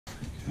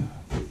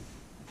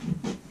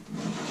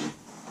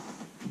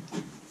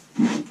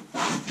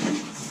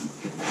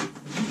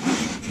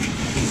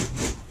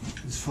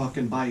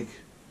fucking bike.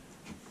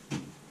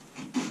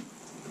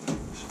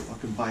 This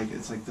fucking bike,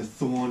 it's like the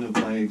thorn of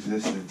my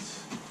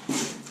existence.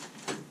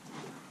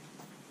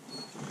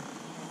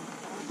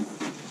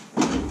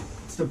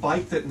 It's the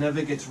bike that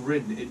never gets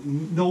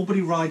ridden.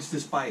 Nobody rides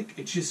this bike.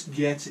 It just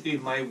gets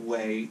in my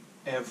way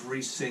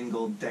every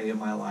single day of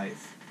my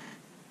life.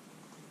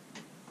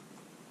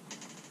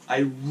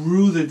 I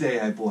rue the day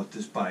I bought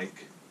this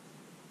bike.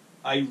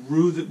 I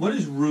rue the... What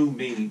does rue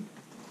mean?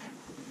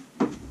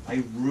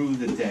 I rue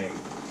the day.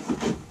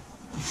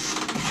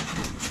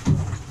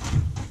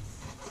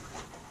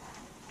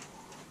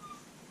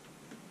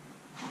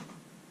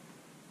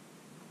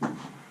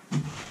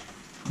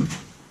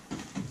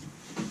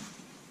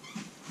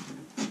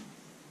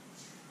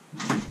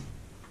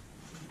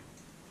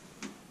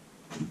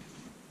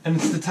 And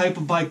it's the type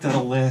of bike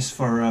that'll last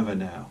forever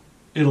now.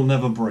 It'll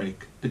never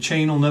break. The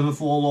chain will never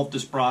fall off the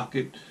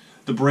sprocket.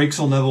 The brakes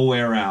will never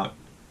wear out.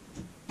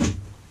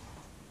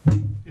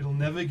 It'll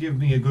never give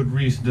me a good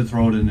reason to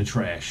throw it in the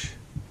trash.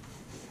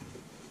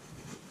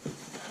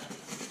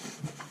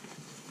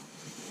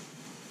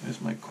 There's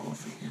my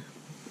coffee.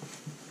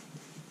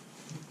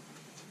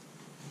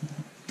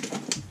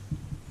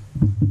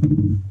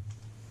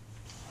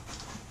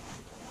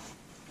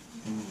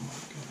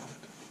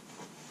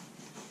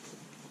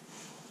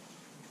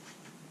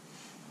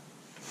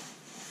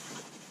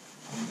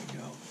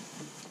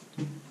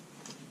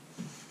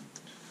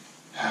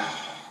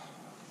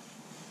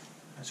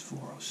 That's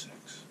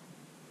 406.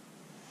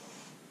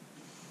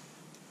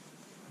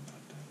 How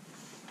about that?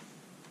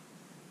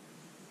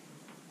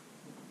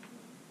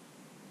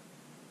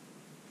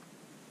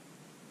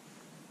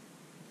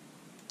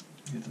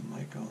 Get the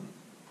mic on.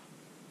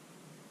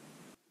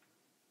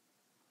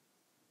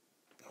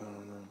 I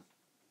don't know.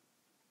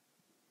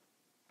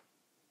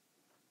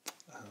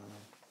 I don't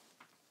know.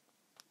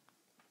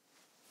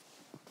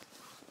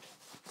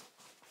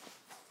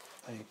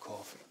 I need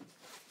coffee.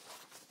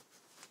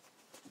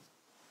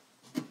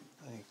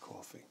 I need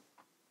coffee.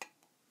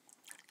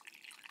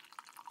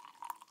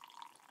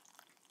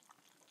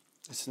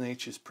 It's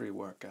nature's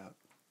pre-workout.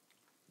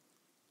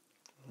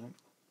 Right?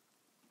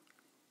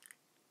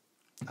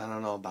 I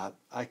don't know about,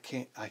 I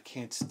can't,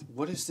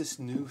 what is this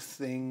new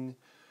thing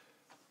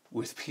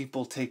with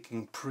people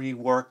taking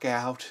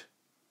pre-workout?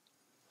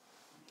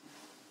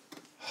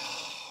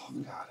 Oh,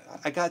 God.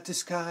 I got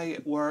this guy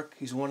at work.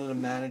 He's one of the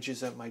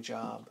managers at my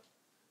job.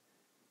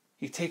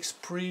 He takes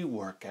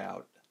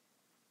pre-workout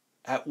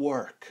at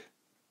work.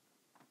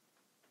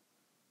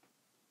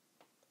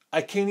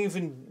 I can't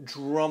even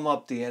drum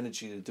up the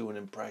energy to do an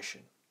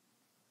impression.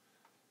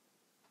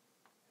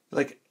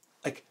 Like,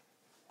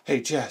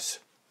 hey, Jess,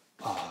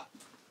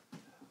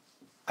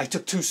 I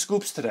took 2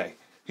 scoops today.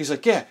 He's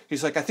like, yeah.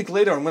 He's like, I think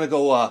later I'm going to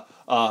go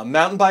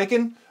mountain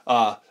biking.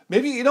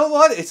 Maybe, you know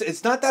what?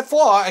 It's not that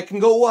far. I can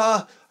go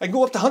up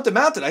to Hunter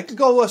Mountain. I could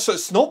go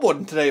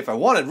snowboarding today if I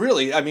wanted,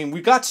 really. I mean, we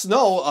got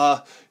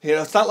snow. You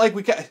know, it's not like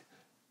we got...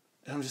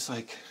 And I'm just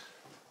like...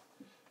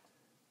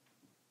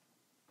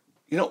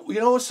 You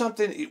know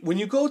something? When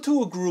you go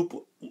to a group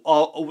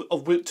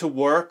to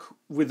work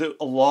with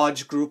a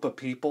large group of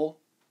people,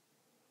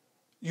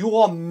 you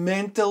are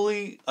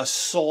mentally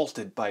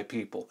assaulted by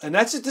people, and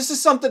this is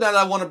something that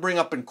I want to bring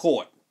up in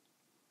court.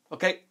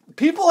 Okay,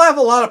 people have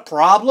a lot of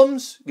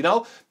problems. You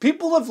know,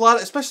 people have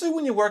especially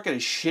when you work at a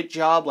shit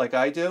job like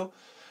I do.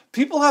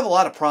 People have a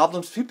lot of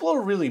problems. People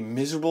are really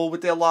miserable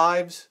with their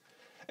lives,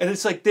 and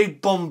it's like they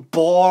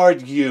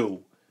bombard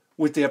you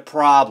with their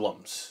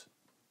problems.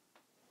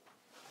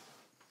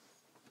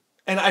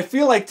 And I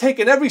feel like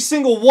taking every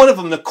single one of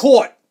them to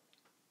court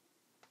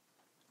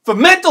for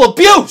mental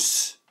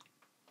abuse.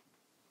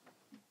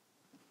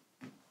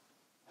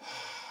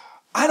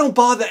 I don't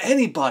bother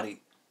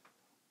anybody.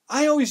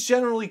 I always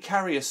generally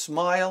carry a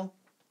smile,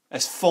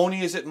 as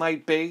phony as it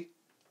might be.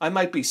 I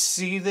might be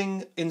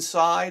seething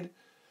inside.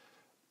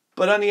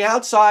 But on the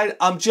outside,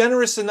 I'm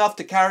generous enough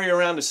to carry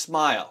around a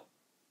smile.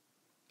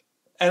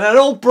 And I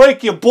don't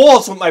break your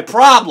balls with my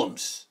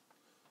problems.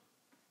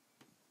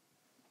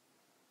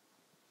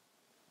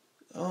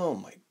 Oh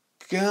my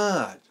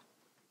God.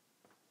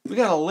 We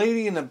got a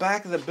lady in the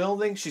back of the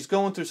building. She's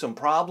going through some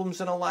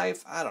problems in her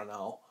life. I don't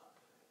know.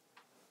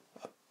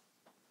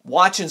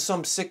 Watching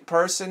some sick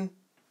person.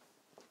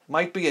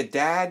 Might be a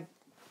dad.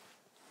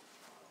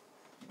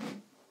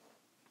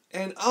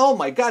 And oh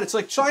my God, it's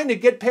like trying to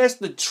get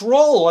past the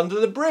troll under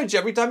the bridge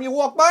every time you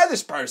walk by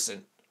this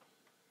person.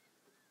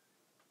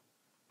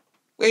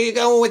 Where are you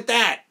going with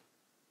that?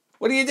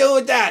 What are you doing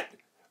with that?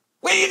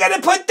 Where are you going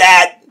to put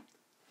that?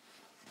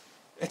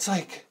 It's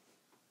like,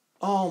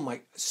 oh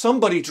my,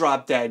 somebody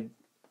dropped dead.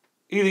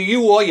 Either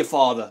you or your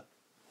father.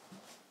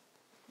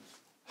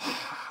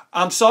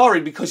 I'm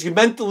sorry because you're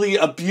mentally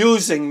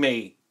abusing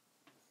me.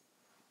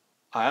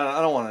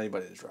 I don't want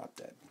anybody to drop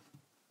dead.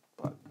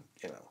 But,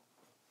 you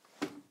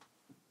know,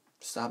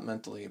 stop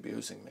mentally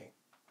abusing me.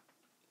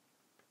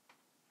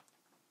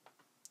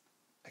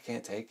 I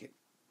can't take it.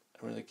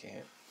 I really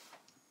can't.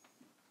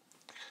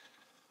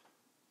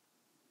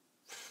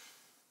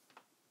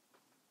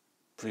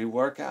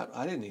 Pre-workout?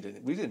 I didn't need any.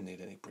 We didn't need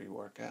any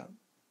pre-workout.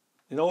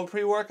 You know what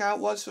pre-workout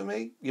was for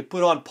me? You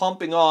put on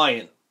pumping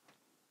iron.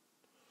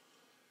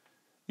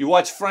 You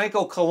watch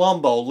Franco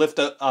Colombo lift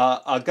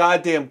a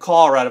goddamn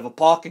car out of a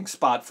parking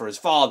spot for his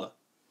father.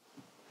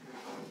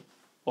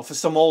 Or for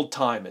some old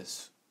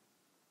timers.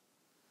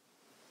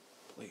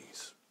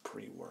 Please,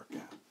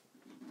 pre-workout.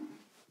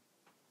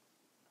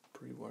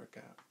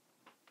 Pre-workout.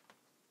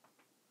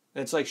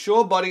 And it's like,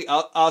 sure, buddy,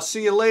 I'll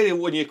see you later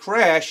when you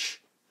crash.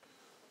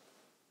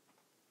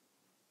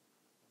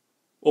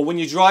 Or when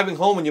you're driving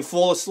home and you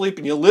fall asleep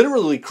and you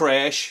literally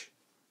crash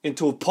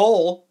into a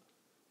pole.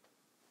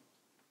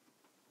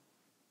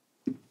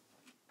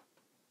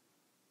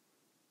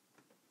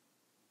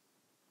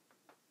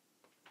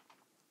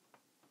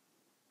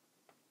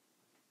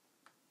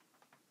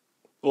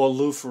 Or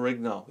Lou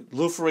Ferrigno.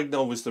 Lou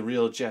Ferrigno was the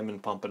real gem in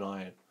pumping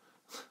iron.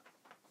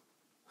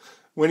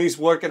 When he's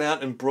working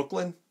out in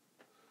Brooklyn,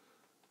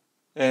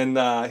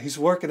 and he's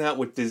working out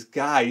with this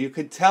guy, you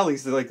could tell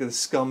he's like the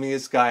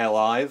scummiest guy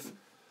alive.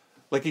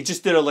 Like he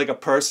just did a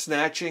purse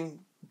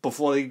snatching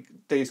before they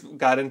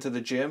got into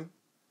the gym.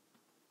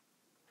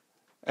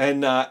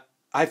 And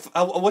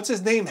what's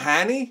his name?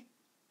 Hanny?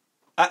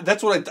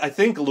 That's what I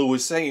think Lou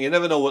was saying. You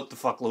never know what the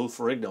fuck Lou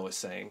Ferrigno is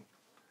saying.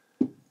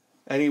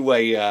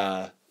 Anyway,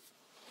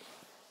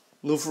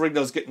 Lou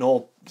Ferrigno's getting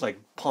all like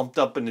pumped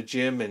up in the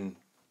gym,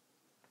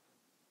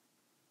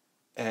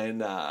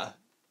 and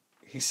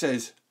he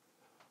says,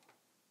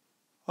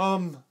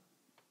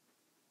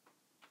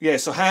 yeah,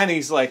 so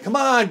Hanny's like, come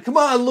on,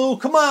 Lou,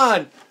 come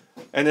on.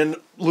 And then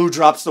Lou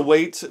drops the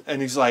weights,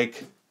 and he's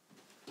like,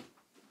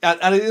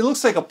 and it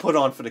looks like a put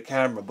on for the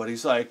camera, but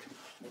he's like,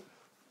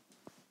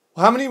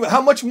 how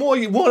much more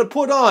you want to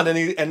put on?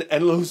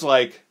 And Lou's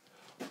like,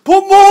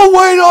 put more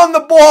weight on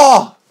the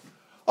bar.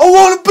 I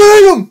want to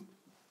beat him.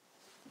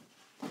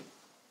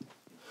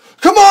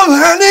 Come on,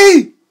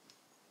 Hanny.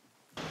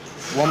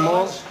 One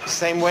more,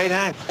 same weight,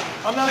 Hank.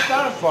 I'm not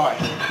satisfied.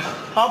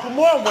 I'll put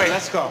more weight.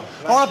 Let's go.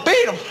 I want to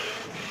beat him.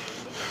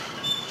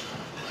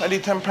 I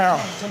need 10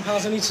 pounds. 10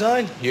 pounds on each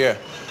side? Yeah.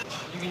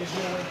 You can use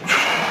more weight.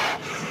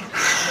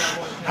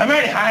 How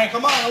many, Hank?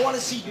 Come on, I want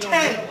to see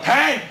 10.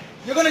 Hank!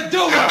 You're going to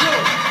do it.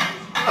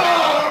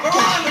 Come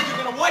on, look, you're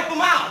going to wipe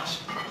them out.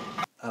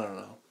 I don't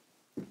know.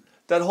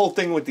 That whole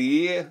thing with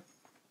the ear,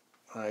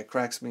 it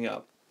cracks me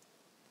up.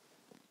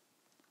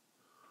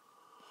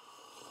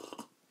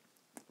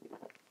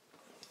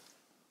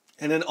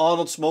 And then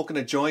Arnold smoking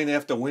a joint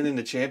after winning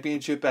the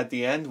championship at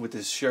the end with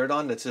his shirt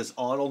on that says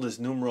Arnold is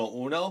numero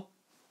uno.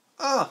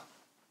 Ah.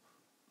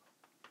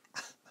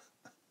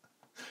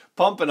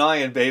 Pumping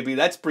iron, baby.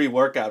 That's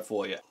pre-workout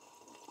for you.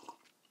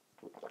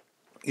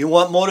 You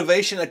want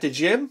motivation at the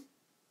gym?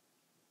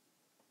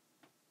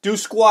 Do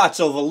squats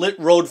over lit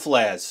road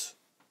flares.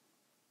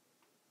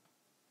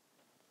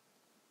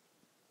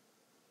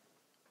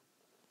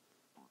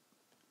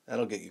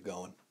 That'll get you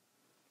going.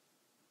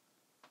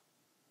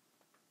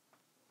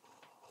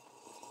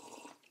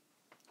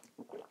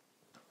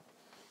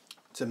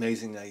 It's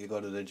amazing that you go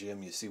to the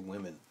gym, you see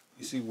women.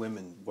 You see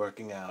women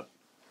working out.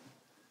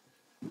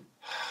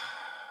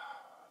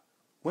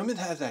 Women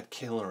have that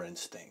killer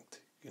instinct,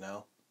 you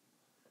know?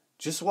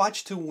 Just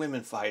watch two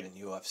women fight in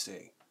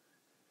UFC.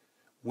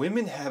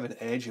 Women have an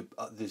edge,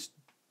 this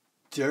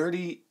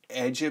dirty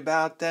edge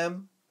about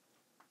them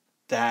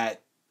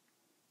that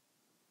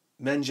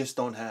men just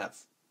don't have.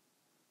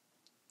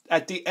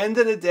 At the end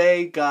of the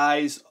day,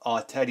 guys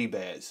are teddy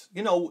bears.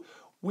 You know,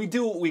 we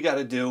do what we got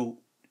to do.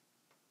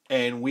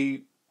 And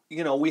we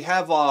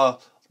have our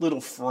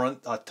little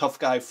front, our tough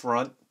guy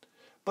front.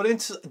 But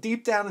it's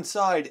deep down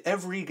inside,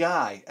 every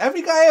guy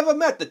I ever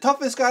met, the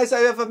toughest guys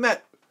I ever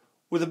met,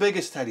 were the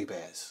biggest teddy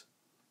bears.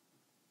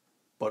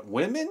 But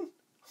women?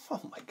 Oh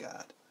my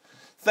God.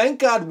 Thank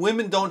God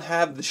women don't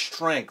have the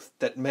strength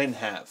that men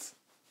have.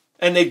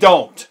 And they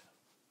don't.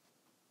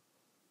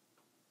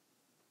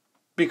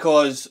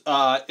 Because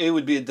it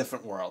would be a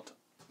different world.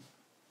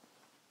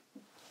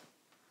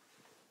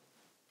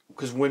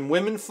 Because when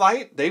women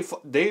fight, they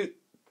forget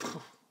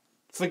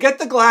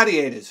the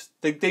gladiators.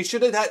 They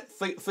should have had,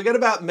 forget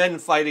about men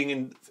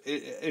fighting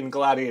in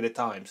gladiator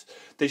times.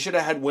 They should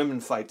have had women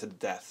fight to the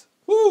death.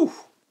 Woo!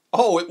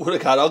 Oh, it would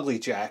have got ugly,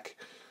 Jack.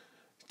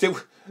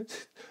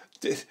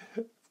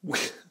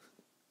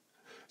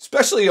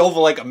 Especially over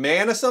like a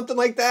man or something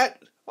like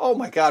that. Oh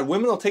my God,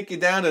 women will take you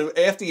down, and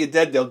after you're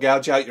dead, they'll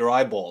gouge out your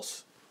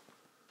eyeballs.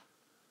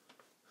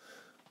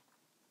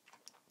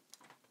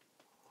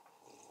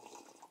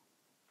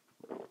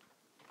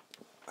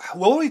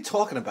 What were we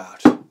talking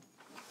about?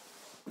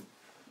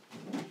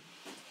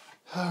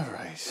 All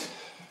right.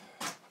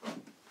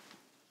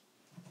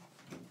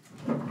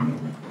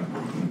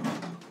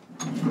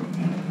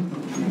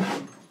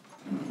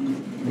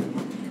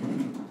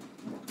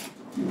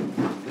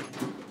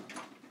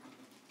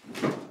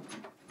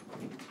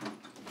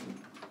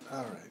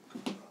 All right.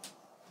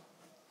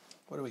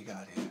 What do we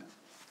got here?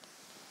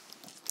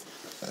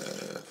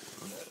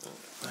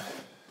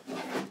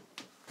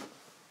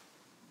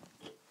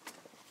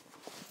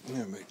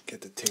 Let me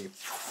get the tape.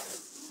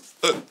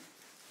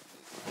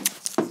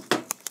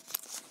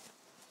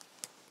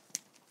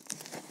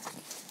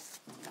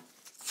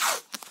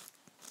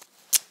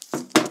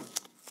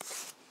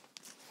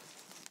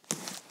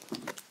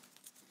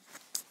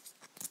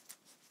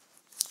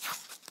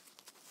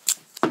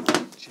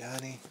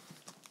 Johnny.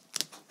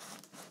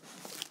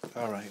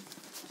 All right.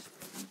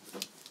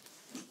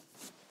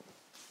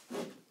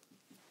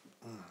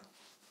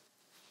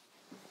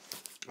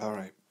 All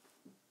right.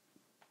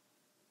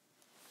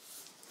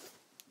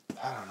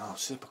 I don't know,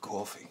 sip of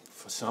coffee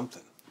for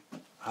something.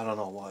 I don't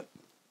know what.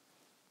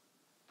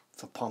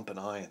 For pumping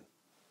iron.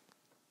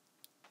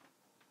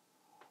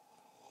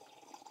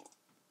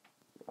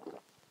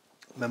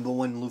 Remember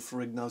when Lou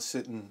Ferrigno's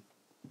sitting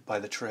by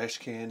the trash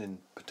can in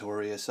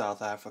Pretoria,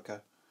 South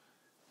Africa?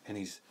 And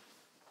he's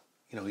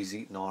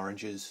eating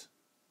oranges.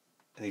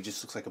 And he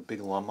just looks like a big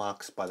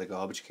lummox by the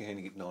garbage can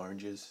eating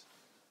oranges.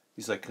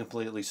 He's like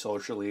completely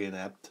socially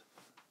inept.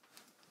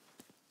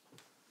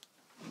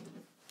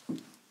 I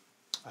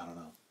don't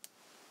know.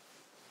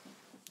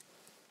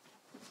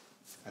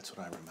 That's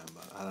what I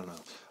remember. I don't know.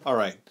 All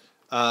right.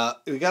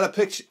 We got a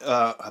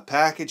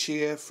package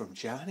here from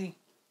Johnny.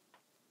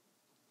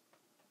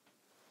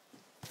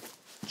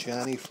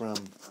 Johnny from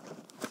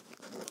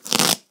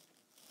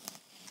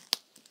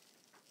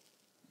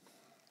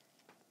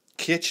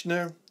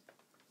Kitchener,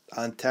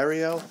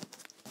 Ontario.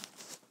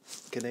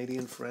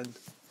 Canadian friend.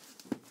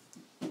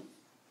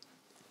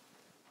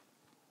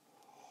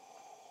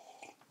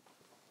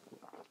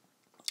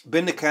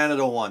 Been to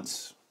Canada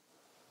once.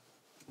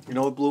 You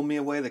know what blew me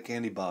away? The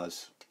candy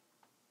bars.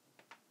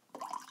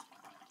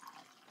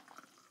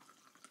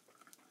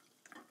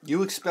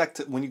 You expect,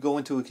 when you go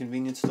into a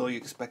convenience store, you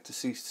expect to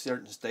see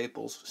certain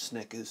staples.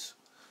 Snickers,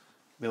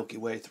 Milky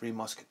Way, Three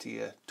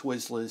Musketeer,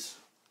 Twizzlers,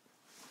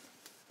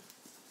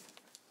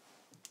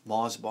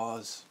 Mars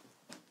bars,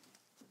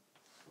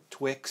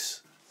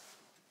 Twix.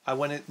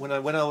 When I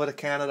went over to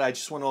Canada, I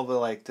just went over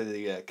like to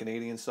the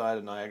Canadian side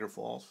of Niagara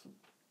Falls.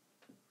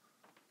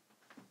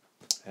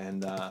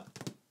 And I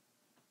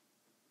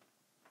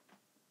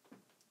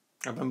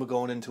remember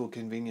going into a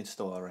convenience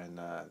store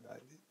and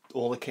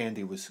all the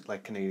candy was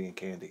like Canadian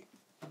candy.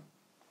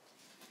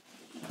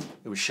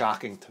 It was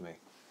shocking to me.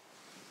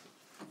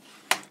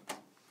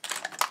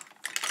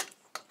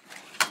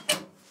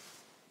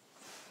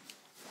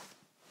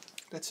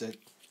 That's it.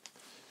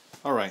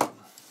 All right.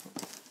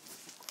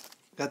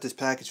 Got this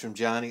package from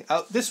Johnny.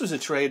 Oh, this was a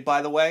trade,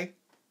 by the way.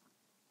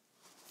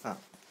 Oh.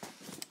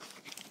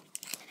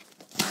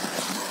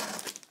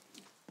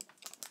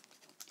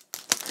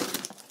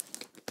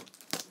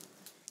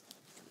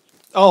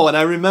 Oh, and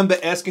I remember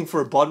asking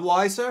for a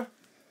Budweiser,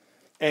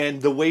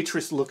 and the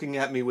waitress looking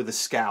at me with a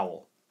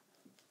scowl,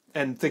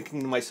 and thinking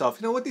to myself,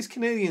 you know what, these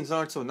Canadians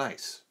aren't so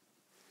nice.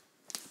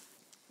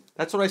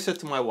 That's what I said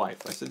to my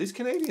wife. I said, these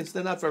Canadians,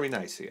 they're not very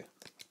nice here.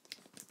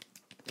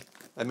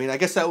 I mean, I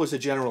guess that was a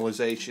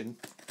generalization.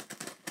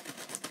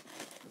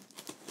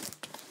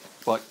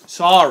 But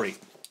sorry.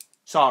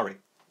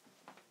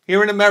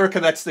 Here in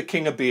America, that's the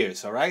king of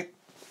beers, all right?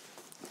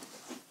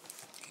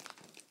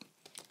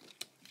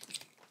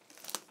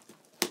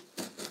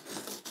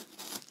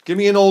 Give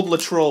me an old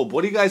Latrobe.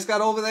 What do you guys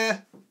got over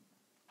there?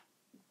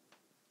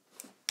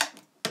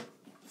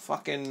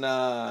 Fucking,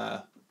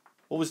 what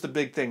was the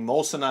big thing?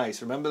 Molson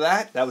Ice. Remember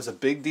that? That was a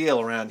big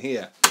deal around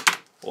here.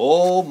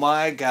 Oh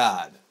my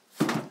God.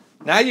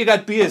 Now you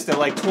got beers that are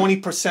like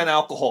 20%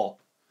 alcohol.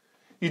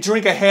 You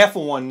drink a half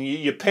of one,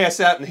 you pass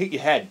out and hit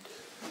your head.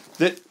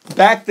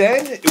 Back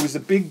then, it was a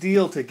big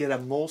deal to get a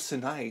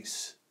Molson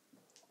Ice.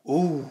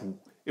 Ooh,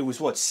 it was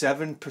what,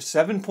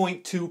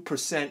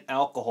 7.2%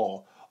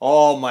 alcohol.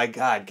 Oh my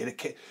God, get a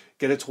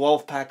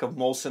 12-pack of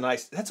Molson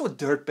Ice. That's what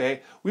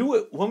dirtbag.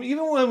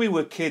 Even when we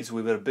were kids,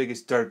 we were the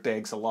biggest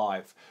dirtbags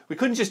alive. We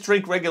couldn't just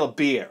drink regular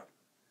beer.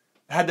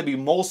 It had to be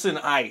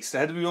Molson Ice. It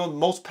had to be the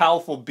most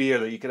powerful beer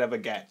that you could ever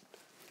get.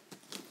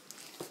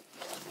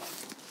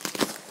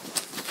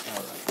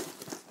 All right.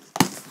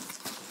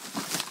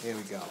 Here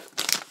we go.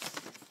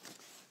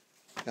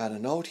 Got a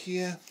note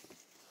here.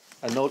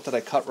 A note that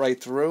I cut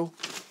right through.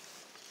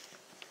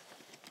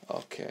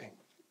 Okay.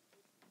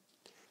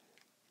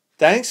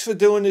 Thanks for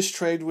doing this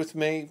trade with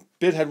me.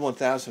 Bithead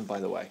 1000, by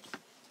the way.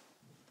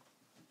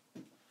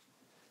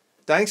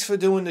 Thanks for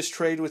doing this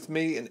trade with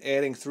me and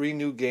adding 3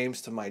 new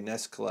games to my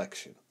NES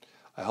collection.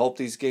 I hope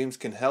these games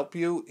can help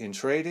you in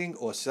trading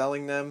or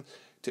selling them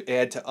to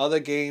add other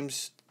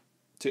games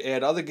to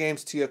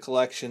your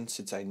collection,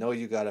 since I know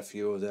you got a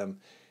few of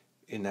them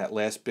in that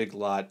last big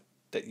lot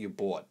that you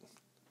bought.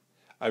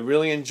 I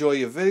really enjoy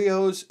your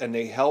videos, and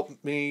they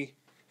help me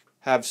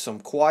have some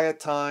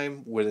quiet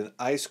time with an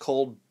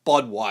ice-cold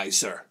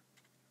Budweiser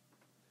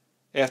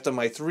after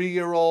my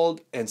 3-year-old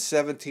and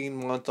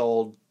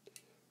 17-month-old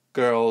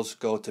girls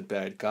go to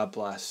bed. God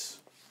bless.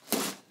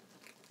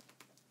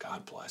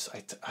 God bless.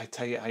 I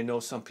tell you, I know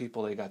some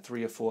people, they got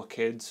 3 or 4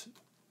 kids.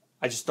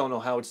 I just don't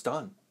know how it's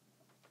done.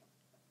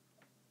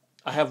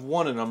 I have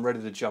one and I'm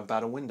ready to jump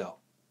out a window.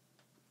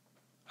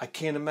 I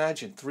can't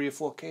imagine 3 or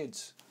 4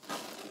 kids.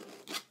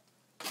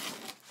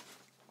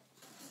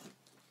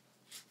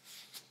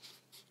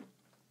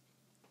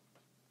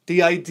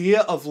 The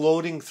idea of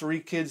loading 3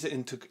 kids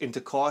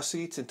into car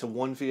seats, into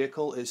one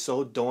vehicle, is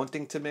so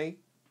daunting to me.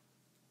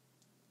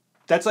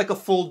 That's like a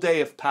full day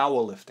of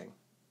powerlifting.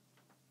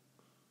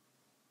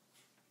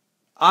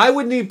 I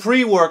would need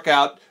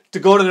pre-workout to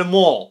go to the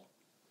mall.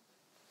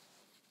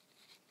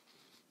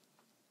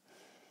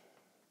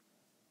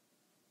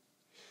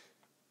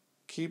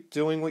 Keep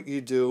doing what you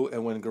do,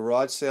 and when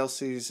garage sale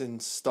season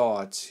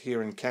starts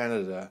here in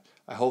Canada,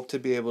 I hope to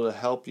be able to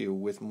help you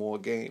with more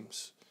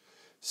games.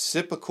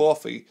 Sip a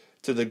coffee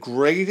to the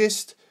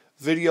greatest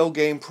video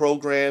game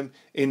program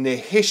in the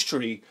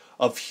history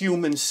of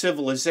human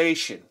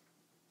civilization.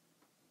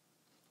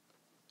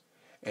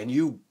 And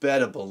you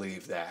better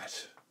believe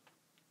that.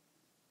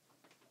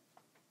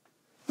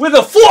 With a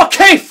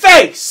 4K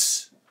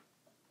face!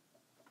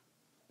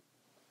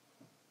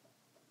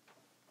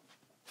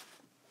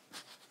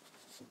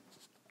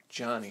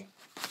 Johnny.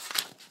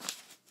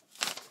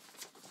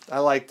 I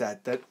like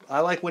that. I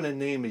like when the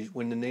name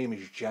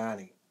is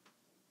Johnny.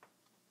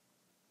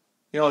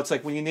 You know, it's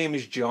like when your name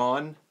is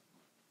John.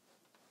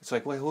 It's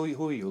like, wait,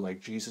 who are you? Like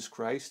Jesus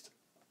Christ?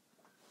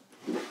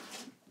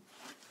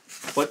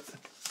 What?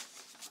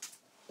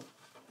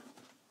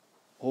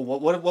 Well,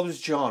 what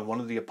was John? One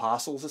of the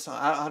apostles or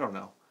something? I don't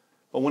know.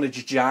 But when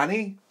it's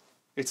Johnny,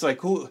 it's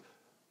like who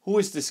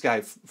is this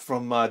guy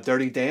from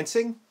Dirty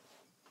Dancing?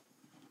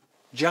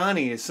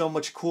 Johnny is so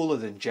much cooler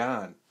than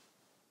John.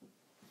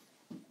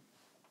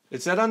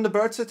 Is that on the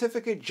birth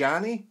certificate,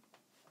 Johnny?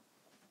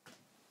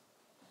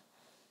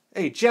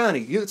 Hey,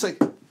 Johnny, it's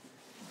like,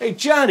 hey,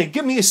 Johnny,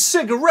 give me a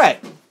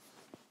cigarette.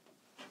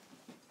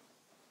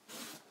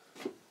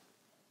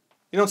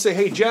 You don't say,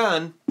 hey,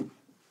 John.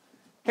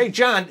 Hey,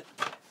 John.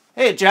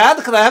 Hey,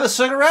 John, can I have a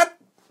cigarette?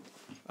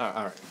 All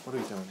right, what are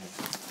we doing here?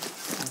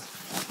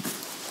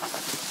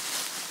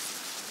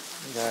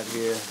 We got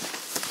here.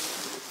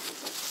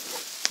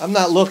 I'm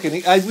not looking.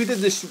 We did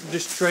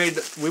this trade.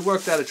 We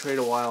worked out a trade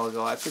a while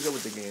ago. I forget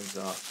what the games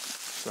are.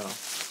 So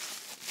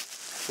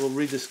we'll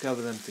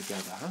rediscover them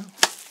together, huh?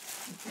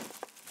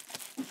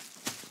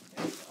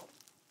 There you go.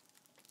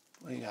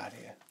 What do you got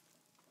here?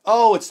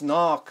 Oh, it's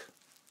Knock.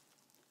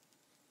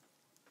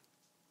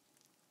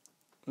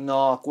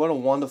 Knock. What a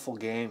wonderful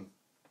game.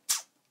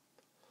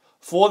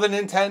 For the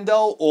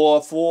Nintendo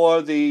or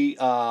for the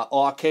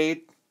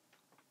arcade?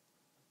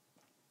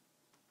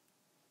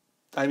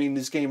 I mean,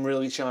 this game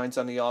really shines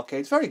on the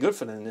arcade. It's very good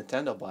for the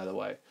Nintendo, by the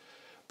way.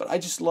 But I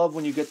just love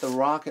when you get the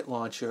rocket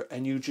launcher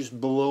and you just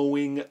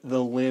blowing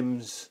the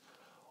limbs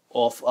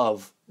off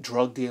of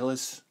drug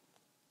dealers.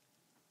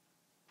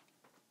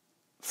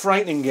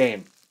 Frightening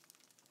game.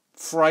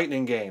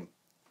 Frightening game.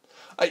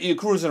 You're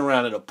cruising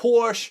around in a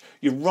Porsche.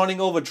 You're running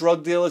over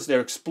drug dealers.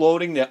 They're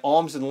exploding. Their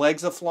arms and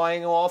legs are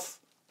flying off.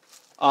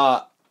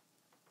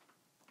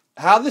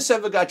 How this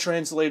ever got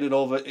translated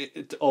over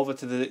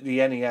to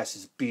the NES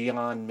is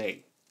beyond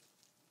me.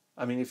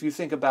 I mean, if you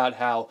think about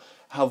how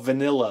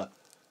vanilla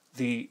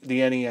the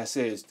NES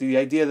is, the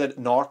idea that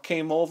Narc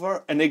came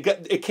over, and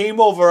it came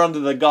over under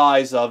the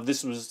guise of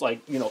this was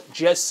like, you know,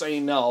 just say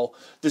no.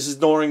 This is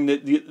during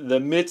the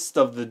midst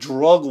of the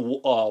drug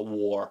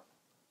war.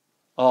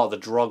 Oh, the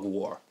drug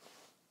war.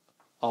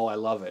 Oh, I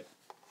love it.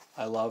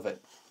 I love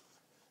it.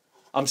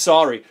 I'm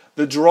sorry.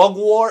 The drug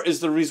war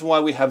is the reason why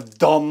we have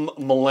dumb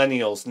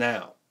millennials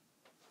now.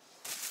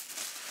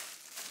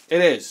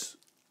 It is.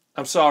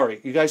 I'm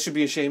sorry. You guys should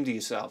be ashamed of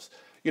yourselves.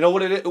 You know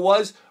what it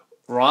was?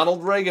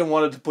 Ronald Reagan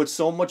wanted to put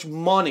so much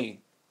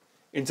money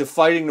into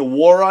fighting the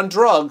war on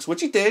drugs,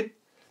 which he did,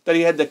 that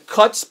he had to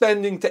cut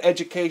spending to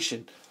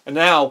education. And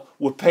now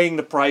we're paying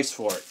the price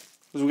for it.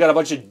 Because we got a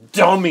bunch of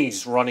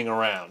dummies running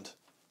around.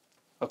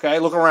 Okay?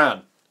 Look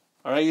around.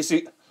 All right? You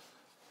see...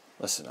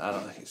 Listen, I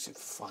don't know. You see,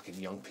 fucking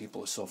young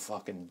people are so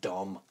fucking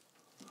dumb.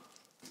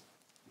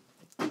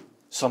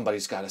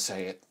 Somebody's got to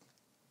say it.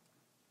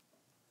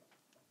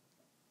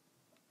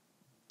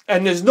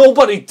 And there's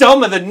nobody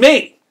dumber than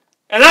me.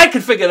 And I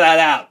can figure that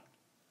out.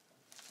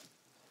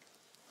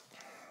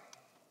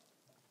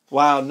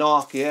 Wow,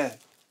 Knock, yeah.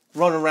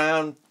 Run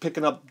around,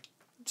 picking up,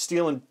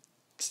 stealing,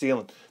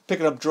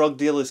 picking up drug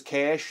dealers'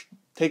 cash,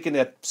 taking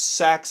their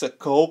sacks of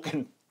coke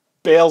and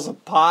bales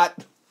of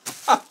pot.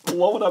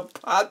 Blowing up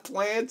pot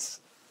plants?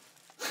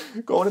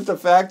 Going into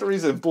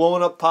factories and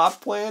blowing up pot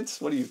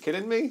plants? What, are you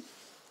kidding me?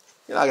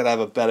 You're not going to have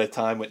a better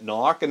time with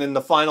Narc. And then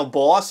the final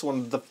boss,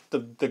 one of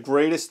the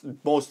greatest,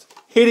 most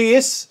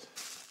hideous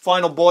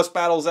final boss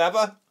battles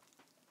ever.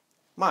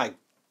 My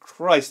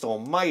Christ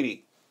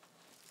almighty.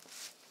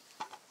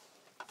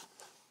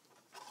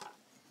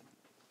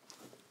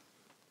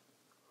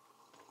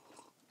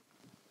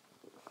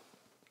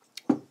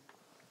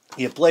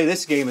 You play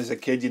this game as a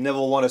kid, you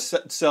never want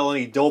to sell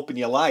any dope in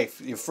your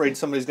life. You're afraid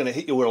somebody's going to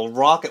hit you with a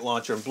rocket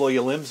launcher and blow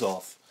your limbs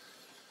off.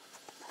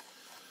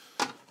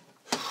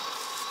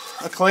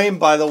 Acclaim,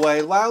 by the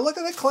way. Wow, look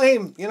at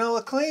Acclaim. You know,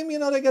 Acclaim, you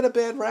know, they get a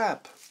bad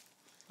rap.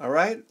 All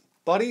right?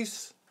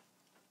 Buddies?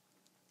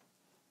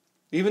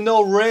 Even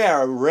though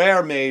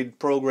Rare made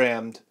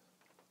programmed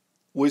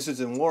Wizards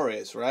and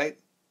Warriors, right?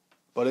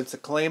 But it's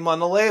Acclaim on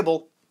the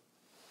label.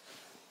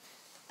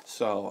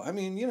 So, I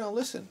mean, you know,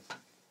 listen.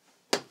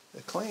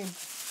 Acclaim.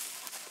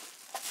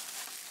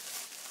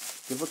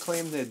 Give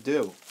Acclaim their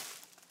due.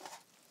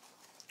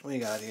 What do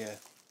you got here?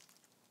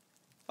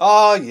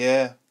 Oh,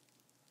 yeah.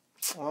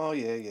 Oh,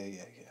 yeah.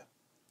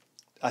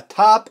 A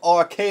top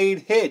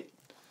arcade hit.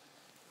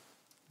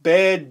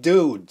 Bad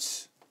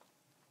Dudes.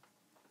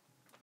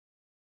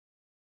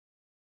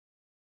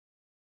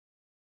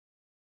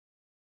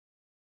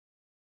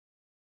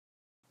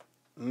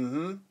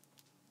 Mm-hmm.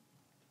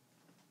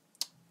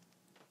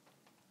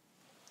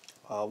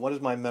 What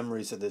is my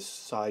memories of this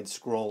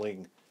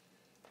side-scrolling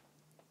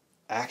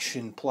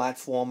action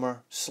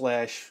platformer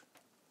slash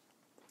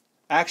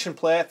action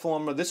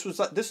platformer? This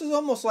is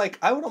almost like,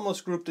 I would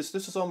almost group this.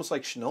 This is almost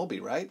like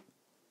Shinobi, right?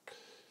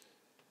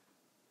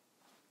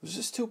 Was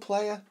this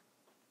two-player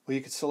where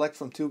you could select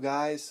from two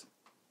guys?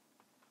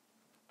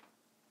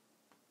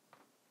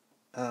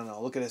 I don't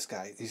know. Look at this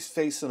guy. He's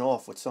facing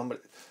off with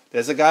somebody.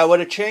 There's a guy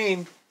with a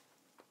chain.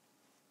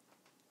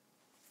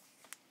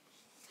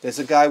 There's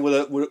a guy with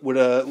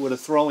a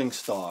throwing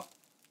star.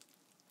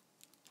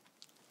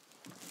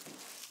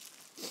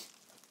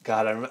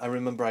 God, I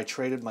remember I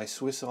traded my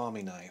Swiss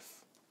Army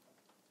knife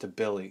to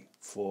Billy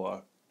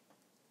for.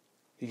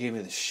 He gave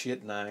me the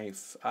shit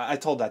knife. I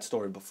told that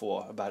story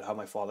before about how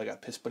my father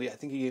got pissed, but I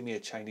think he gave me a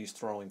Chinese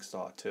throwing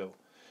star too.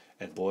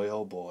 And boy,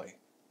 oh boy,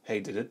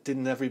 hey,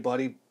 didn't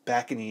everybody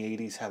back in the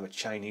 '80s have a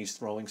Chinese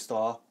throwing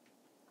star?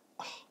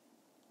 Oh.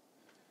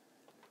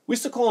 We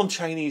used to call them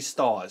Chinese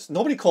stars.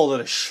 Nobody called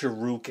it a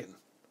shuriken.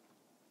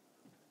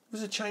 It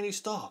was a Chinese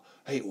star.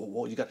 Hey,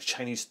 well, you got a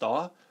Chinese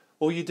star?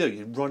 What do?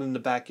 You run in the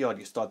backyard.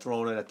 You start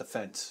throwing it at the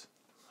fence.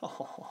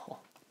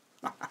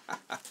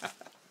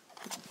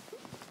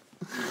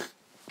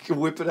 You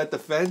whip it at the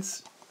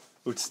fence.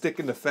 It would stick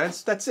in the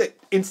fence. That's it.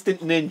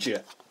 Instant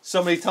ninja.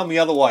 Somebody tell me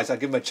otherwise. I'll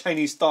give him a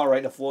Chinese star right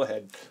in the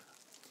forehead.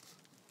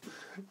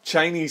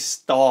 Chinese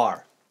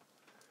star.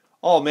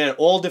 Oh, man.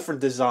 All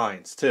different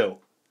designs, too.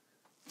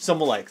 Some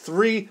were like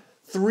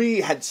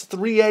had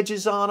three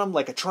edges on them,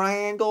 like a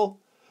triangle.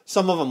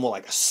 Some of them were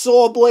like a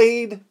saw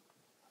blade.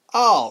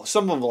 Oh,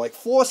 some of them were like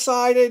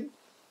four-sided.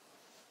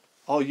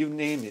 Oh, you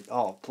named it.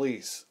 Oh,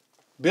 please.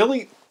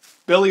 Billy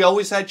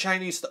always had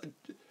Chinese.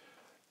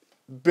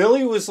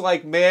 Billy was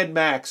like Mad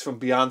Max from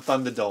Beyond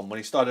Thunderdome when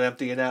he started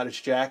emptying out his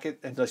jacket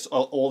and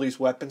all these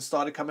weapons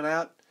started coming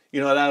out.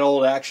 You know that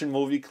old action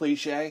movie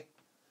cliche?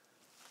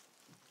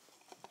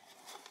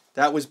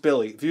 That was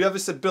Billy. If you ever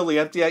said, Billy,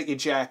 empty out your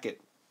jacket.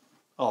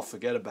 Oh,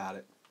 forget about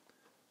it.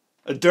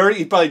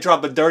 He'd probably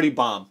drop a dirty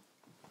bomb.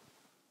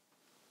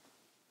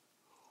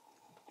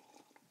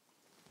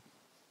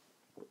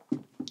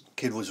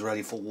 Kid was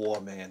ready for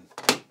war, man.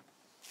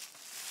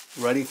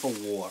 Ready for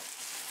war.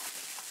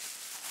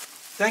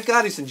 Thank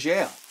God he's in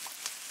jail.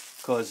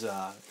 Because,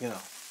 you know,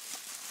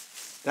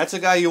 that's a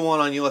guy you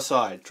want on your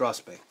side.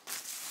 Trust me.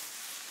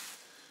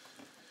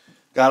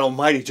 God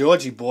almighty,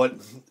 Georgie bought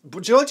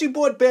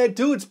Bad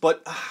Dudes,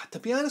 but to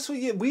be honest with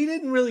you, we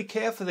didn't really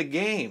care for the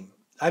game.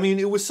 I mean,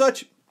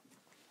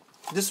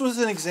 this was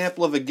an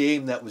example of a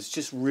game that was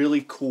just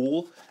really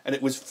cool, and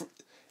it was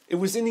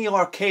in the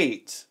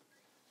arcades.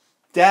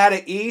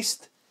 Data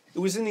East, it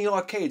was in the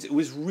arcades. It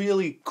was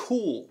really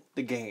cool,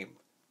 the game.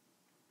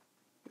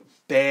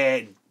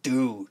 Bad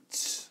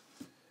Dudes.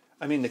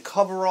 I mean, the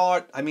cover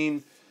art,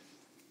 it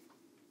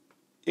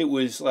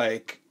was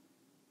like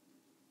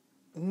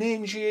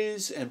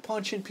ninjas and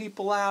punching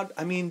people out.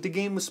 I mean, the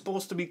game was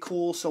supposed to be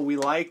cool, so we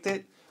liked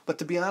it. But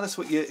to be honest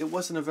with you, it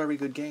wasn't a very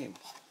good game.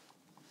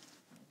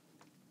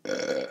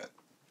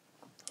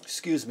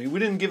 Excuse me. We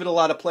didn't give it a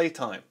lot of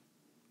playtime.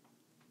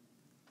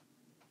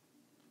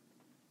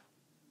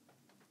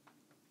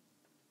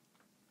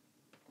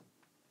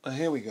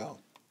 Here we go.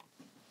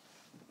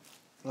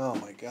 Oh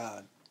my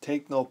God.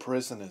 Take no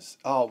prisoners.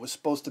 Oh, it was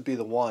supposed to be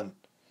the one.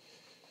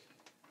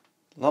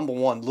 Number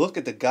one. Look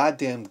at the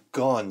goddamn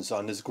guns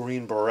on this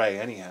Green Beret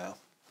anyhow.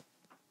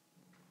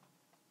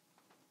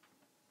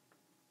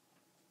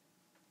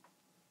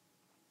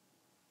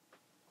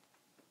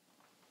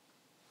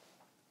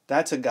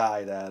 That's a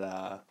guy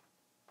that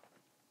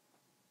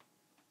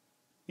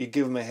you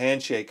give him a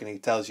handshake and he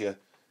tells you,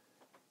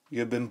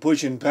 you've been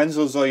pushing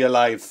pencils all your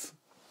life.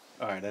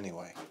 Alright,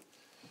 anyway.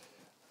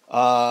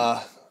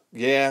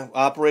 Yeah,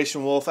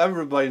 Operation Wolf.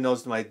 Everybody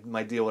knows my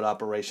deal with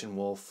Operation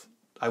Wolf.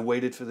 I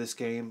waited for this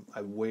game.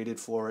 I waited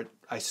for it.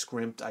 I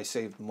scrimped. I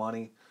saved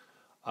money.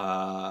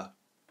 I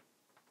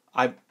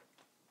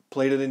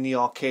played it in the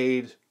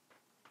arcade.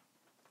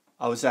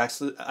 I was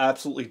actually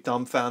absolutely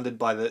dumbfounded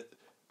by the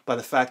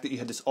fact that you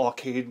had this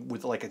arcade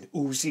with like an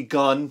Uzi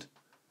gun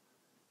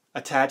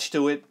attached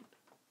to it,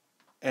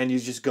 and you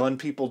just gun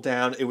people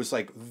down. It was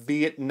like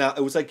Vietnam.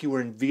 It was like you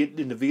were in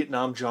the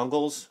Vietnam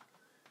jungles.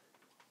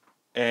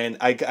 And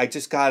I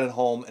just got it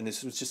home, and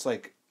this was just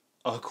like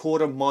a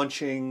quarter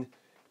munching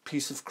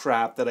piece of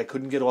crap that I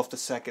couldn't get off the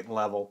second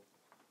level.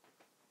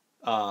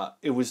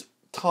 It was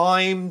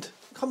timed.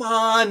 Come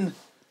on,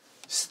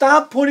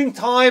 stop putting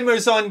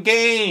timers on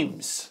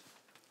games.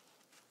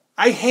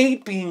 I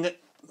hate being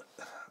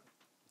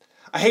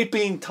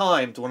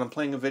timed when I'm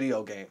playing a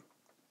video game.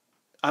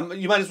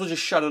 You might as well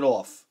just shut it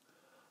off.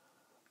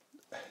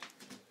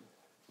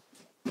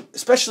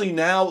 Especially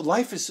now,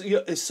 life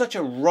is such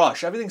a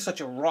rush. Everything's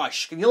such a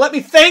rush. Can you let me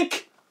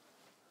think?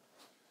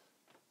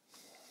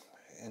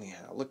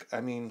 look,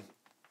 I mean,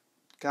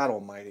 God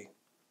almighty.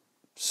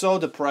 So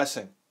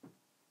depressing.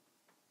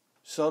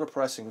 So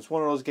depressing. It's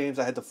one of those games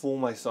I had to fool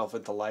myself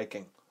into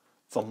liking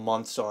for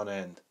months on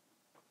end.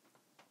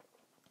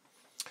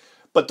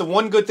 But the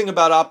one good thing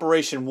about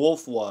Operation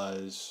Wolf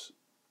was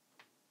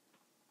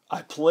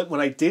when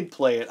I did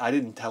play it, I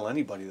didn't tell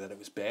anybody that it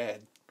was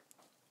bad.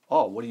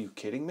 Oh, what are you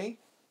kidding me?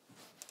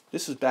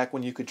 This was back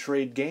when you could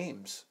trade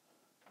games.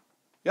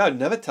 Yeah, I'd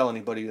never tell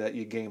anybody that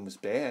your game was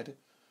bad.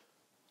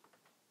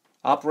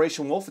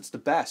 Operation Wolf, it's the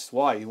best.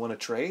 Why? You want to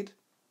trade?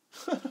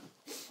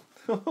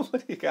 What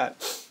do you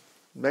got?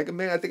 Mega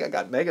Man? I think I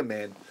got Mega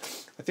Man.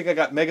 I think I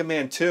got Mega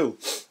Man 2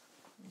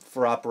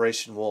 for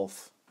Operation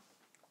Wolf.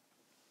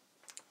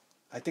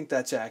 I think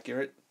that's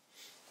accurate.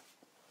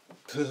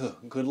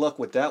 Good luck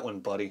with that one,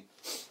 buddy.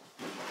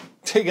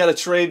 You got to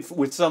trade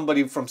with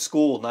somebody from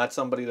school, not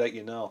somebody that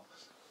you know.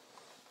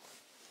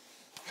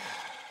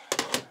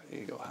 There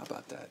you go. How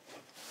about that?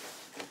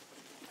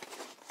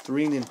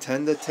 3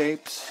 Nintendo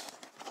tapes.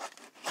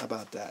 How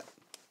about that?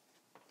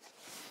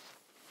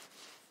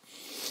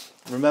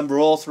 Remember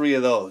all 3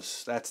 of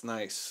those. That's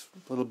nice.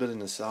 A little bit of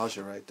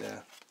nostalgia right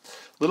there.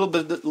 Little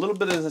bit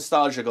of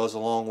nostalgia goes a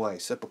long way.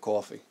 Sip of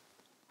coffee.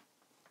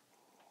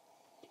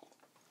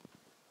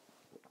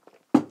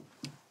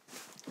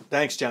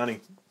 Thanks, Johnny.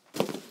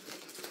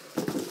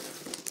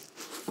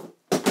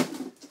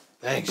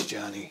 Thanks,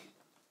 Johnny.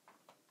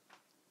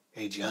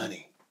 Hey,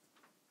 Johnny.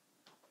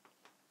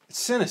 It's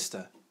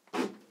sinister.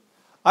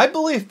 I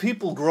believe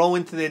people grow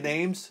into their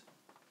names.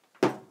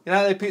 You know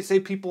how they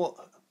say people,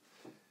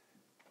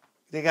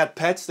 they got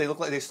pets,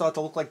 they start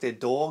to look like their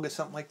dog or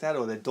something like that,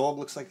 or their dog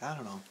looks like, I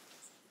don't know.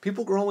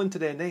 People grow into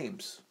their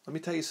names. Let me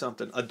tell you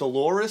something. A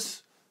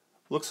Dolores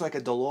looks like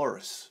a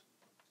Dolores.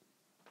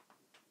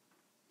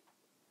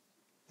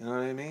 You know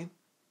what I mean?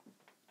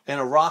 And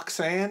a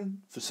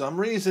Roxanne, for some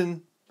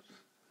reason,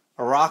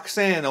 a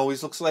Roxanne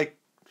always looks like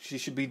she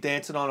should be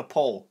dancing on a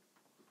pole.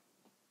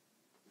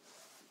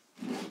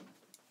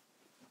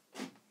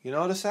 You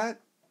notice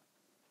that?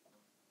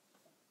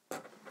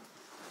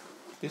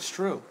 It's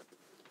true.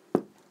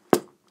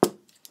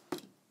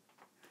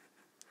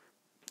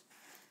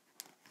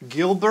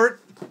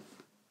 Gilbert?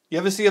 You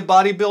ever see a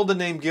bodybuilder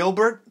named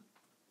Gilbert?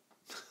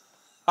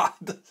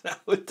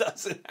 It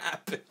doesn't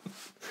happen.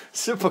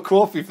 Sip of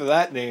coffee for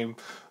that name.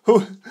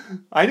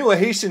 I knew a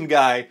Haitian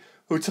guy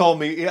who told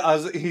me he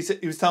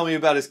was telling me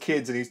about his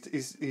kids, and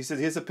he said,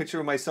 "Here's a picture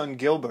of my son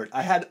Gilbert."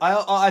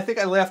 I think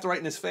I laughed right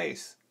in his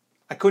face.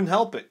 I couldn't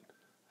help it.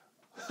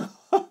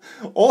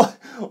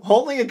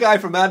 Only a guy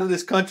from out of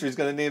this country is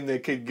going to name their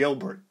kid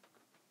Gilbert.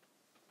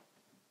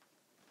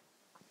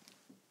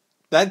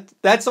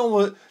 That's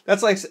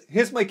like,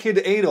 here's my kid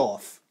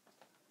Adolf.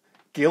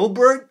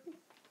 Gilbert?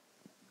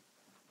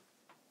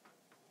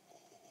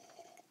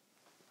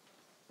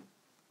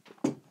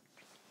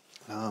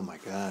 Oh my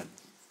God.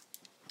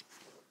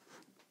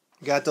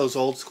 You got those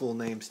old school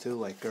names too,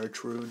 like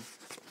Gertrude.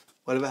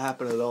 Whatever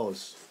happened to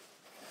those?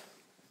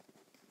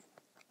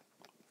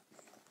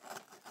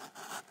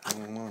 I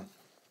don't know.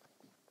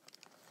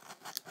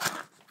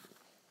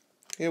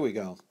 Here we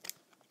go.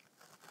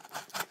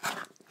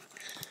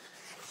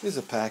 Here's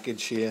a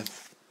package here.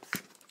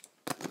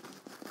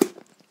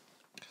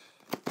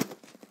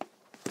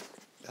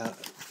 Come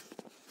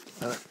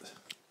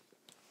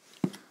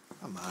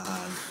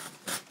on.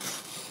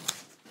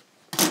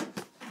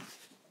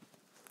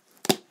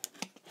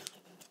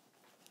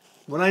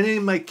 When I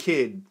name my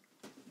kid,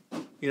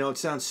 you know, it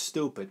sounds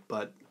stupid,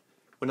 but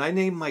when I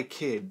named my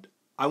kid,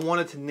 I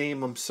wanted to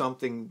name him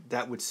something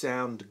that would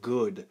sound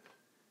good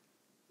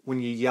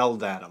when you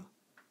yelled at him.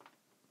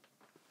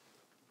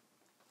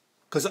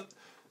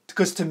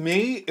 Because to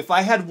me, if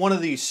I had one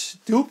of these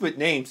stupid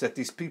names that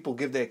these people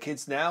give their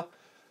kids now,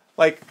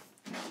 like,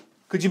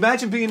 could you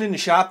imagine being in the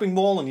shopping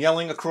mall and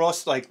yelling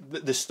across, like,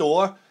 the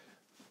store,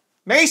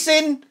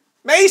 Mason,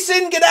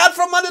 get out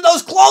from under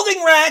those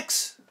clothing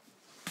racks!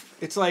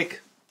 It's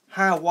like,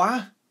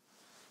 what?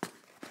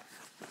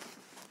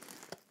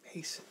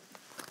 Mason.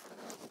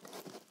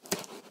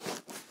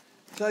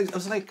 So I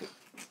was like,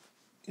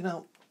 you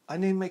know, I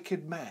named my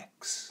kid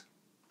Max.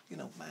 You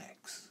know,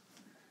 Max.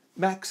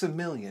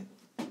 Maximilian.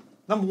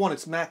 Number one,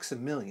 it's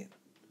Maximilian.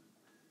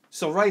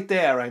 So right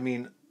there, I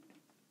mean,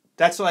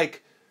 that's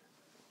like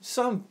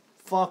some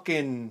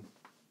fucking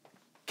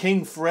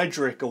King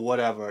Frederick or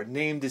whatever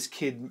named his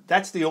kid.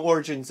 That's the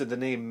origins of the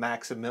name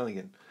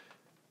Maximilian.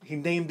 He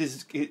named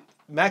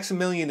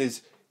Maximilian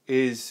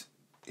is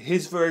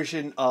his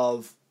version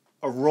of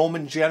a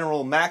Roman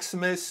general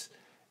Maximus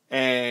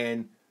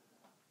and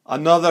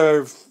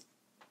another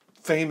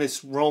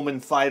famous Roman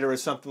fighter or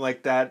something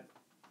like that,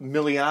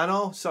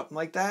 Miliano, something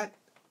like that.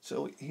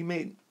 So he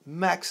made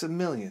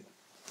Maximilian.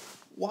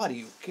 What, are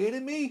you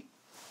kidding me?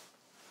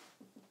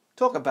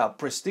 Talk about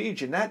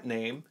prestige in that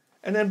name.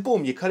 And then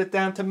boom, you cut it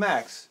down to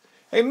Max.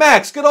 Hey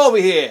Max, get over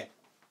here.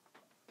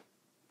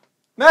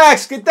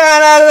 Max, get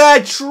down out of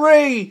that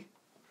tree.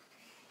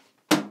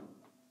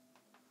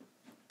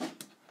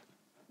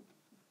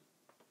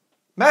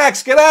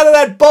 Max, get out of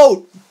that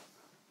boat.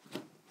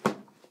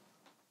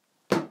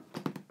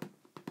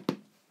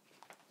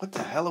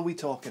 are we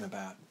talking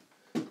about?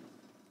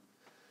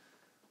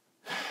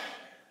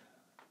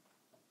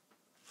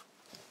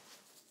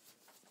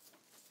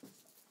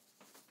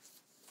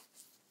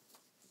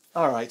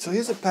 All right, so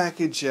here's a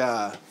package.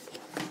 Here's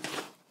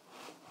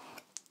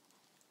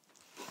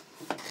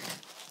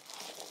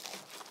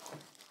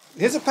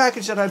a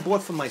package that I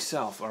bought for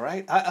myself. All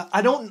right,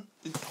 I don't.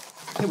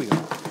 Here we go.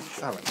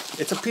 All right,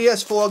 it's a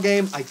PS4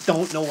 game. I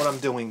don't know what I'm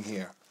doing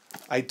here.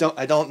 I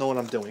don't know what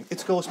I'm doing.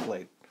 It's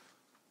Ghostblade.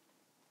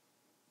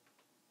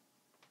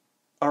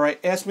 All right,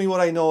 ask me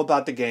what I know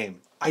about the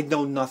game. I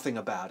know nothing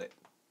about it.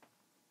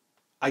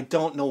 I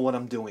don't know what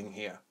I'm doing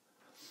here.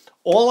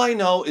 All I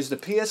know is the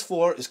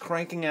PS4 is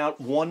cranking out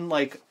one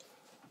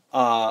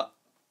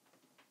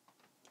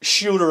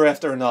shooter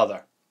after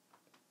another.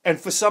 And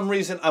for some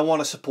reason, I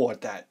want to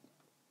support that.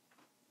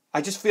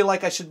 I just feel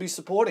like I should be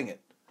supporting it.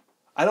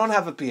 I don't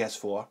have a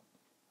PS4.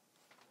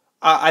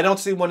 I don't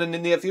see one in the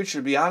near future,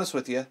 to be honest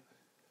with you.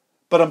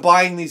 But I'm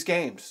buying these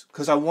games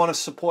because I want to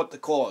support the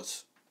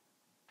cause.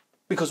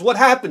 Because what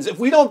happens? If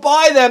we don't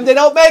buy them, they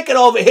don't make it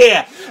over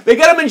here. They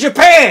get them in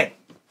Japan.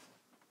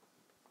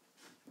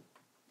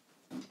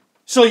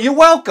 So you're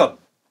welcome.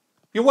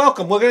 You're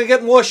welcome. We're going to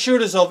get more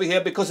shooters over here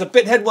because of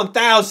Bithead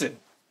 1000.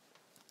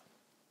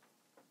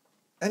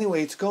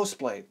 Anyway, it's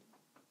Ghostblade.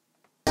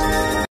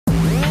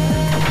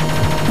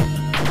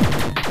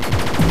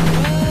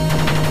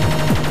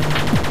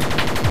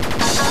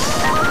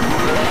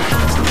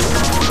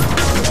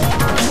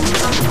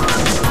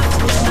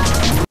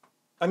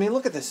 I mean,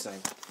 look at this thing.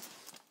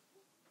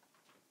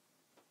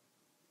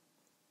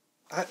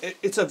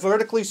 It's a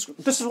vertically...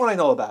 This is what I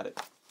know about it.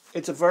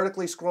 It's a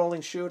vertically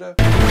scrolling shooter.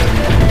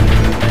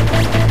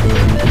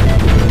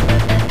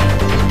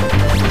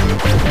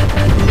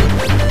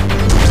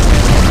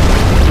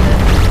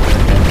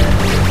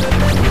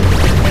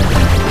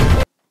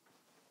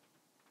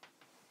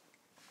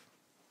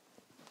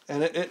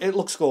 And it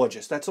looks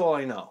gorgeous. That's all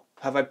I know.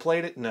 Have I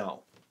played it?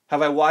 No.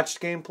 Have I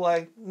watched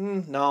gameplay?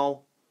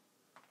 No.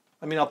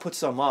 I mean, I'll put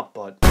some up,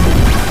 but...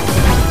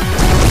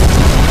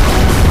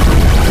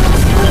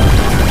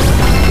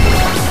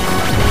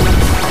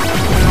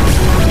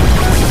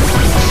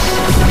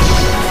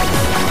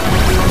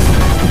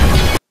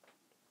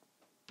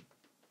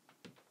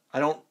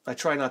 I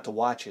try not to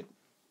watch it.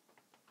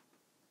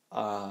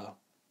 And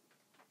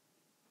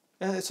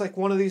it's like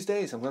one of these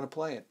days I'm going to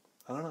play it.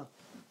 I don't know.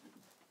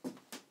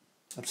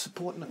 I'm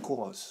supporting a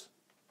cause.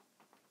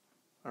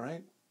 All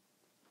right?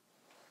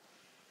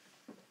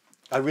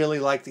 I really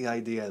like the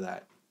idea of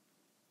that.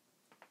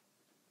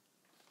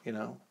 You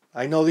know?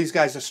 I know these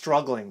guys are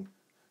struggling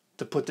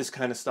to put this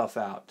kind of stuff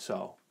out,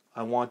 so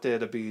I want there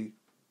to be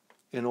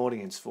an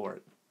audience for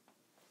it.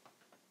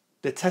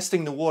 They're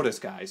testing the waters,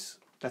 guys.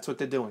 That's what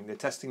they're doing. They're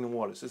testing the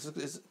waters.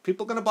 Is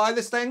people going to buy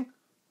this thing?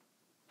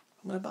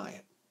 I'm going to buy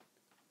it.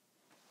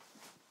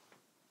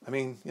 I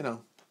mean, you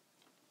know,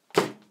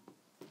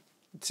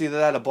 it's either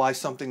that or buy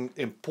something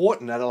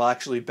important that'll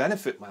actually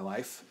benefit my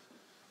life.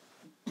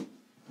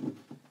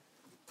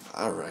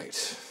 All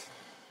right.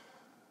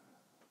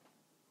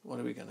 What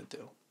are we going to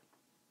do?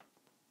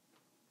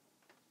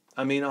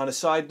 I mean, on a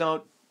side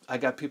note, I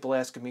got people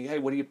asking me, hey,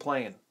 what are you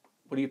playing?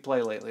 What do you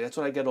play lately? That's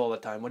what I get all the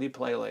time. What do you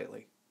play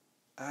lately?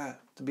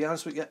 To be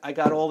honest with you, I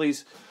got all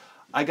these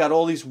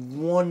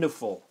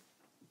wonderful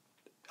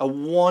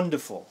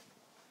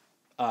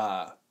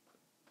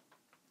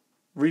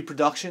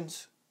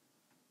reproductions.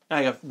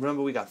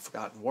 Remember we got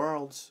Forgotten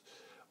Worlds,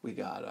 we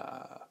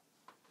got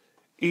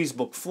Ease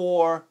Book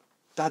 4, ...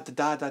 What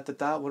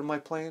am I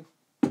playing?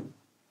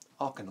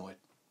 Arkanoid.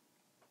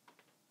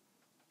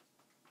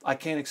 I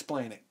can't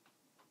explain it.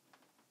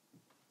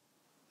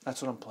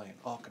 That's what I'm playing,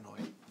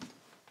 Arkanoid.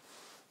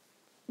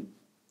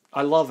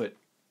 I love it.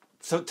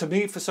 So to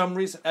me, for some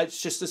reason,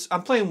 it's just this.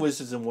 I'm playing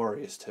Wizards and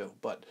Warriors too,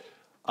 but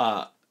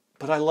I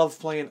love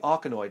playing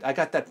Arkanoid. I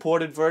got that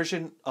ported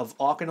version of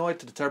Arkanoid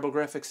to the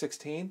TurboGrafx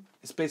 16.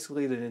 It's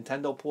basically the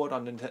Nintendo port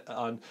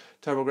on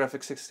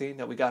TurboGrafx 16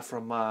 that we got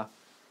from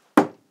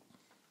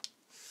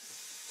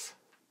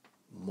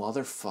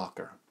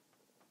motherfucker.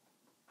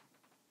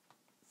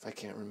 If I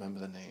can't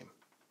remember the name,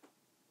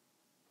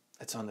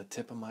 it's on the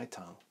tip of my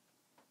tongue.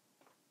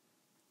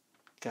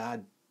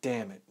 God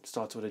damn it!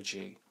 Starts with a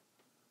G.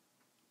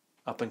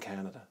 Up in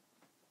Canada.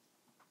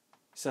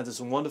 He sent us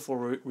a wonderful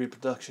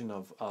reproduction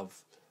of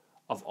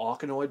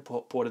Arkanoid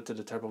ported to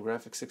the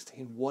TurboGrafx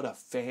 16. What a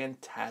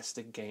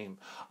fantastic game.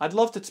 I'd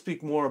love to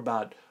speak more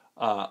about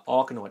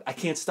Arkanoid. I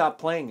can't stop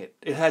playing it.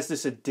 It has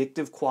this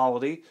addictive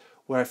quality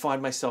where I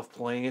find myself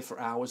playing it for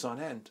hours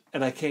on end.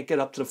 And I can't get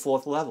up to the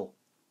 4th level.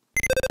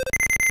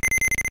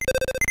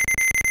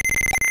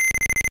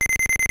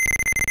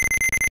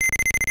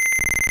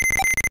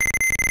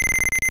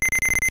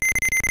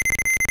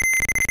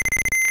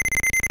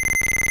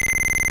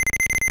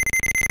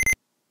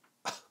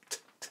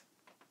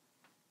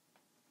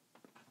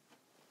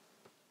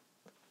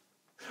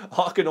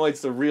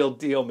 Arkanoid's the real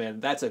deal, man.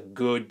 That's a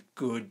good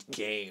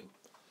game.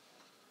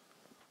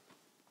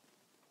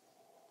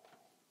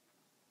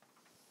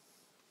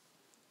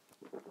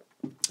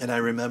 And I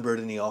remember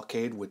it in the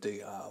arcade with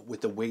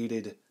the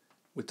weighted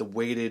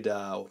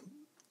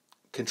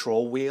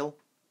control wheel.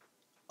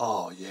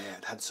 Oh yeah,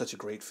 it had such a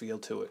great feel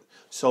to it.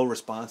 So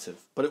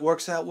responsive, but it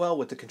works out well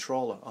with the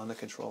controller. On the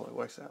controller, it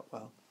works out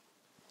well.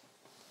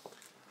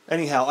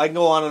 Anyhow, I can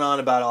go on and on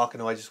about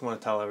Arkanoid. I just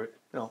want to tell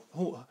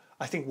who.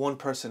 I think one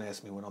person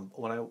asked me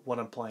when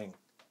I'm playing.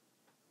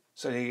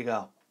 So there you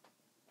go.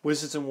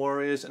 Wizards and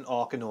Warriors and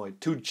Arkanoid,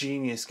 2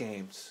 genius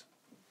games.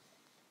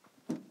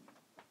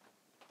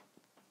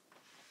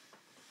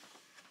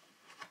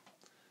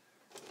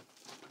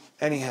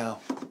 Anyhow,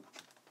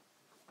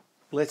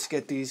 let's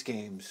get these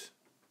games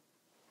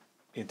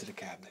into the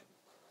cabinet.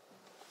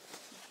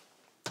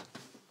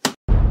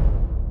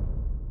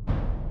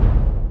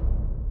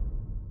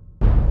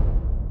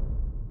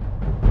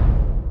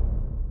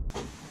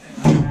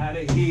 Out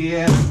of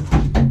here.